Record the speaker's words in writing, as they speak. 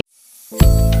You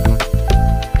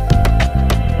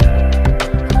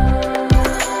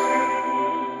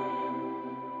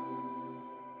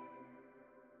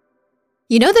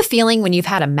know the feeling when you've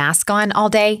had a mask on all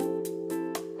day?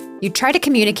 You try to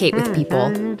communicate with people,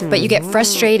 but you get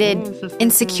frustrated,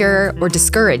 insecure, or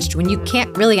discouraged when you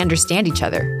can't really understand each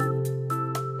other.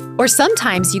 Or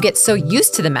sometimes you get so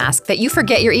used to the mask that you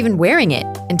forget you're even wearing it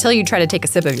until you try to take a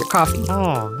sip of your coffee.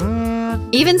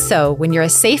 Even so, when you're a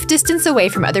safe distance away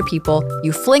from other people,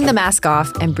 you fling the mask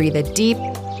off and breathe a deep,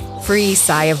 free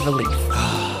sigh of relief.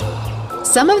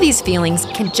 Some of these feelings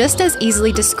can just as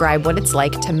easily describe what it's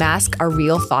like to mask our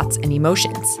real thoughts and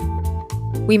emotions.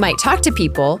 We might talk to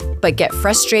people, but get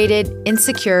frustrated,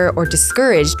 insecure, or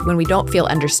discouraged when we don't feel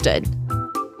understood.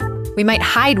 We might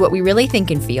hide what we really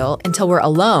think and feel until we're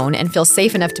alone and feel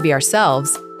safe enough to be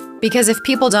ourselves, because if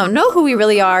people don't know who we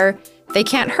really are, they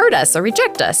can't hurt us or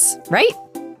reject us, right?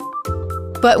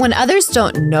 But when others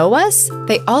don't know us,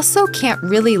 they also can't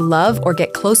really love or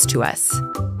get close to us.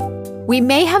 We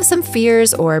may have some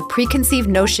fears or preconceived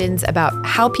notions about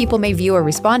how people may view or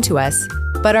respond to us,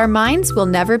 but our minds will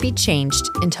never be changed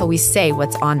until we say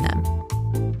what's on them.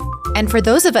 And for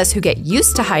those of us who get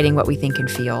used to hiding what we think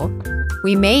and feel,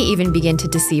 we may even begin to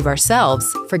deceive ourselves,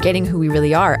 forgetting who we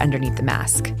really are underneath the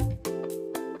mask.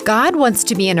 God wants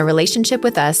to be in a relationship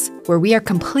with us where we are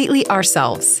completely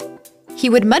ourselves. He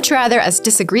would much rather us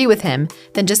disagree with Him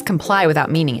than just comply without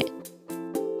meaning it.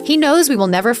 He knows we will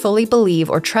never fully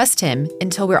believe or trust Him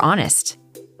until we're honest.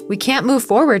 We can't move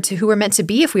forward to who we're meant to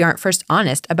be if we aren't first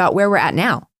honest about where we're at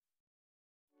now.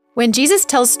 When Jesus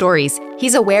tells stories,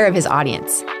 He's aware of His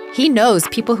audience. He knows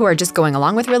people who are just going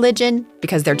along with religion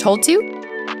because they're told to,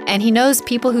 and He knows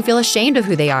people who feel ashamed of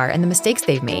who they are and the mistakes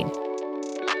they've made.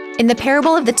 In the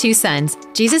parable of the two sons,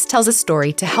 Jesus tells a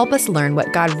story to help us learn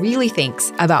what God really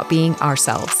thinks about being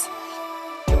ourselves.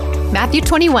 Matthew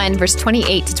 21, verse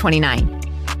 28 to 29.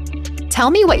 Tell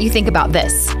me what you think about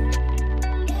this.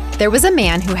 There was a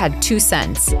man who had two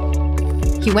sons.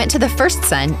 He went to the first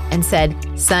son and said,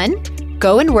 "Son,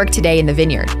 go and work today in the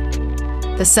vineyard."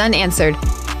 The son answered,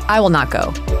 "I will not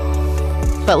go."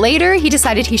 But later he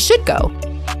decided he should go,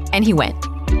 and he went.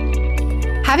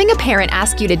 Having a parent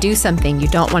ask you to do something you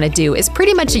don't want to do is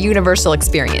pretty much a universal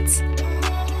experience.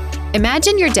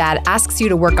 Imagine your dad asks you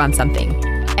to work on something,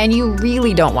 and you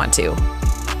really don't want to.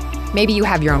 Maybe you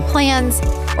have your own plans,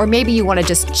 or maybe you want to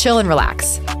just chill and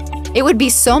relax. It would be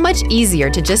so much easier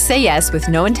to just say yes with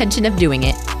no intention of doing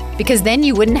it, because then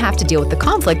you wouldn't have to deal with the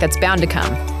conflict that's bound to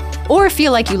come, or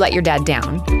feel like you let your dad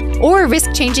down, or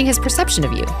risk changing his perception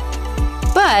of you.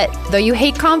 But though you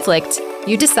hate conflict,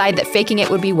 you decide that faking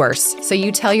it would be worse, so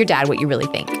you tell your dad what you really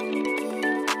think.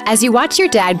 As you watch your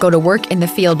dad go to work in the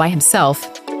field by himself,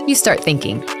 you start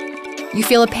thinking. You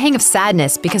feel a pang of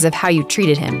sadness because of how you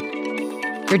treated him.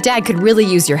 Your dad could really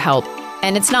use your help,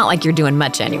 and it's not like you're doing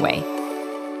much anyway.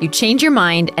 You change your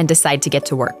mind and decide to get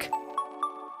to work.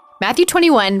 Matthew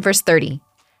 21, verse 30.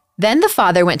 Then the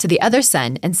father went to the other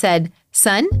son and said,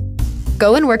 "Son,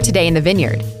 go and work today in the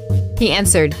vineyard." He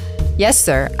answered, "Yes,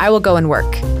 sir, I will go and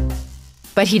work."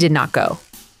 But he did not go.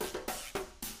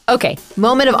 Okay,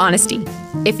 moment of honesty.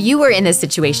 If you were in this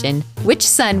situation, which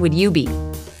son would you be?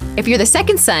 If you're the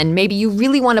second son, maybe you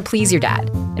really want to please your dad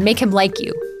and make him like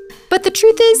you. But the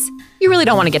truth is, you really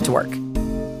don't want to get to work.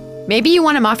 Maybe you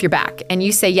want him off your back and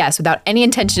you say yes without any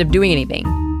intention of doing anything.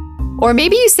 Or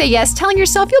maybe you say yes telling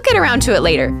yourself you'll get around to it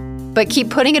later, but keep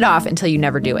putting it off until you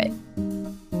never do it.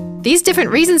 These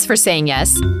different reasons for saying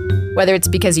yes, whether it's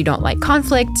because you don't like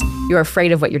conflict, you're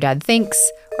afraid of what your dad thinks,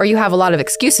 or you have a lot of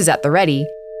excuses at the ready,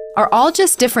 are all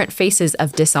just different faces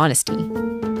of dishonesty.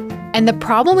 And the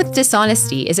problem with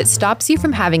dishonesty is it stops you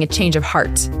from having a change of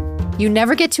heart. You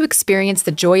never get to experience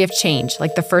the joy of change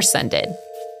like the first son did.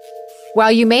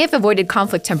 While you may have avoided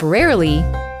conflict temporarily,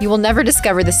 you will never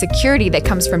discover the security that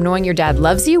comes from knowing your dad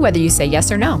loves you whether you say yes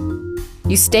or no.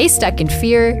 You stay stuck in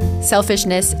fear,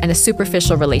 selfishness, and a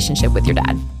superficial relationship with your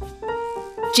dad.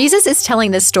 Jesus is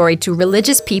telling this story to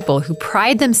religious people who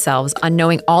pride themselves on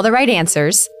knowing all the right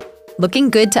answers, looking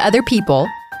good to other people,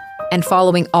 and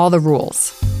following all the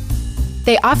rules.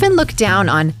 They often look down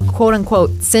on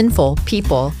quote-unquote sinful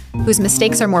people whose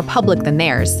mistakes are more public than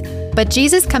theirs, but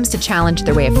Jesus comes to challenge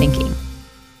their way of thinking.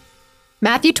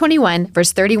 Matthew 21,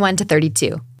 verse 31 to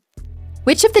 32.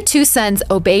 Which of the two sons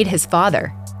obeyed his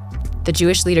father? The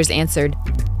Jewish leaders answered,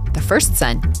 "The first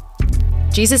son."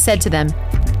 Jesus said to them,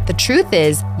 "The truth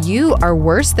is, you are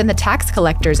worse than the tax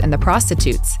collectors and the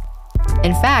prostitutes.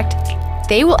 In fact,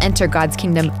 they will enter God's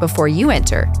kingdom before you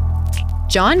enter.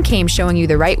 John came showing you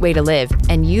the right way to live,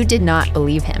 and you did not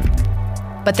believe him.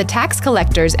 But the tax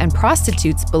collectors and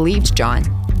prostitutes believed John.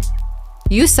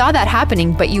 You saw that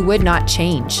happening, but you would not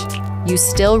change. You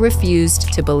still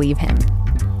refused to believe him.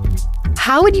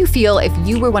 How would you feel if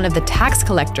you were one of the tax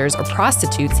collectors or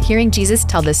prostitutes hearing Jesus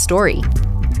tell this story?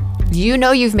 You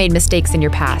know you've made mistakes in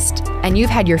your past, and you've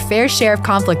had your fair share of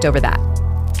conflict over that.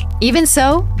 Even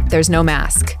so, there's no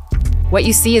mask. What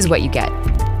you see is what you get.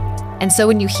 And so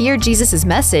when you hear Jesus'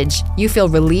 message, you feel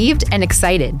relieved and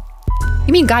excited.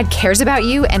 You mean God cares about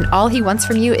you and all he wants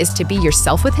from you is to be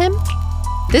yourself with him?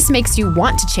 This makes you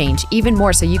want to change even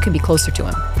more so you can be closer to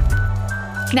him.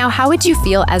 Now, how would you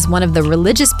feel as one of the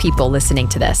religious people listening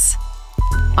to this?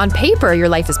 On paper, your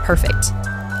life is perfect.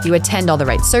 You attend all the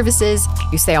right services,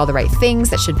 you say all the right things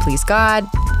that should please God.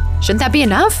 Shouldn't that be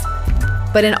enough?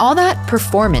 But in all that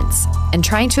performance and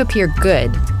trying to appear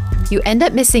good, you end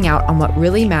up missing out on what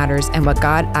really matters and what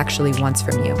God actually wants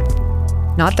from you.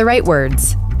 Not the right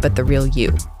words, but the real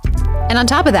you. And on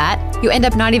top of that, you end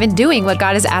up not even doing what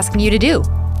God is asking you to do.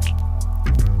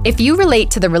 If you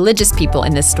relate to the religious people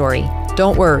in this story,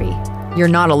 don't worry, you're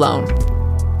not alone.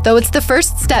 Though it's the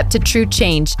first step to true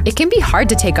change, it can be hard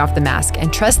to take off the mask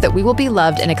and trust that we will be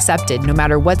loved and accepted no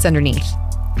matter what's underneath.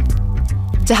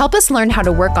 To help us learn how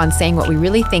to work on saying what we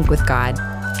really think with God,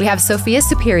 we have Sophia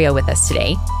Superior with us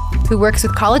today, who works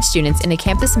with college students in a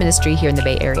campus ministry here in the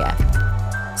Bay Area.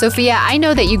 Sophia, I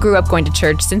know that you grew up going to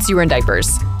church since you were in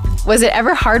diapers. Was it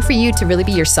ever hard for you to really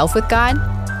be yourself with God?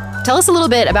 Tell us a little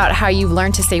bit about how you've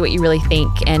learned to say what you really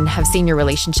think and have seen your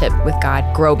relationship with God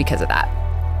grow because of that.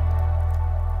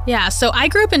 Yeah, so I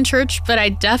grew up in church, but I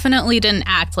definitely didn't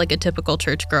act like a typical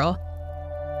church girl.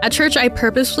 At church, I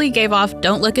purposefully gave off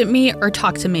 "don't look at me" or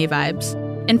 "talk to me" vibes.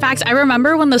 In fact, I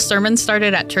remember when the sermon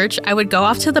started at church, I would go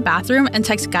off to the bathroom and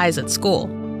text guys at school.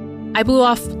 I blew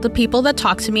off the people that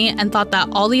talked to me and thought that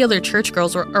all the other church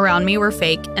girls around me were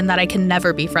fake and that I can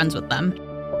never be friends with them.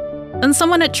 Then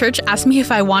someone at church asked me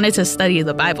if I wanted to study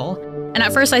the Bible. And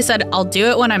at first I said, I'll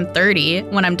do it when I'm 30,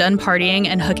 when I'm done partying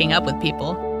and hooking up with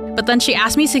people. But then she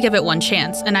asked me to give it one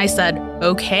chance, and I said,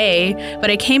 okay, but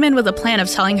I came in with a plan of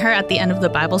telling her at the end of the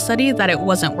Bible study that it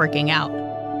wasn't working out.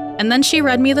 And then she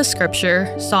read me the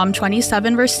scripture, Psalm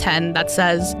 27 verse 10, that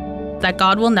says that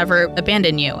God will never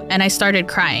abandon you, and I started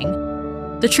crying.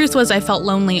 The truth was I felt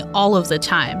lonely all of the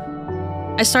time.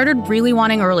 I started really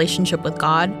wanting a relationship with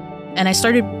God, and I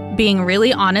started being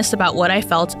really honest about what I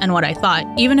felt and what I thought,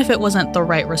 even if it wasn't the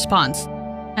right response.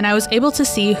 And I was able to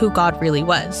see who God really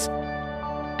was.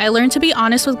 I learned to be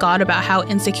honest with God about how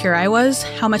insecure I was,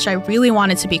 how much I really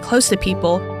wanted to be close to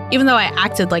people, even though I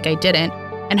acted like I didn't,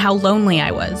 and how lonely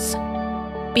I was.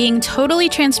 Being totally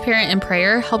transparent in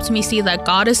prayer helped me see that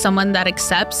God is someone that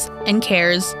accepts and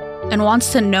cares and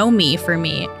wants to know me for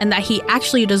me, and that he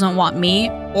actually doesn't want me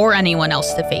or anyone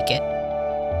else to fake it.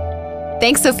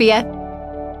 Thanks, Sophia.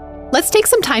 Let's take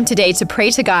some time today to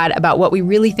pray to God about what we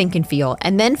really think and feel,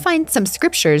 and then find some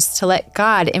scriptures to let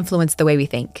God influence the way we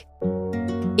think.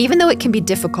 Even though it can be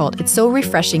difficult, it's so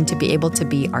refreshing to be able to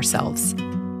be ourselves.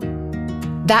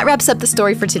 That wraps up the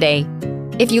story for today.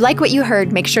 If you like what you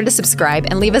heard, make sure to subscribe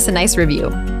and leave us a nice review.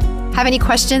 Have any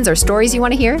questions or stories you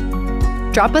want to hear?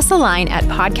 Drop us a line at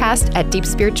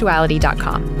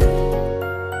podcast@deepspirituality.com.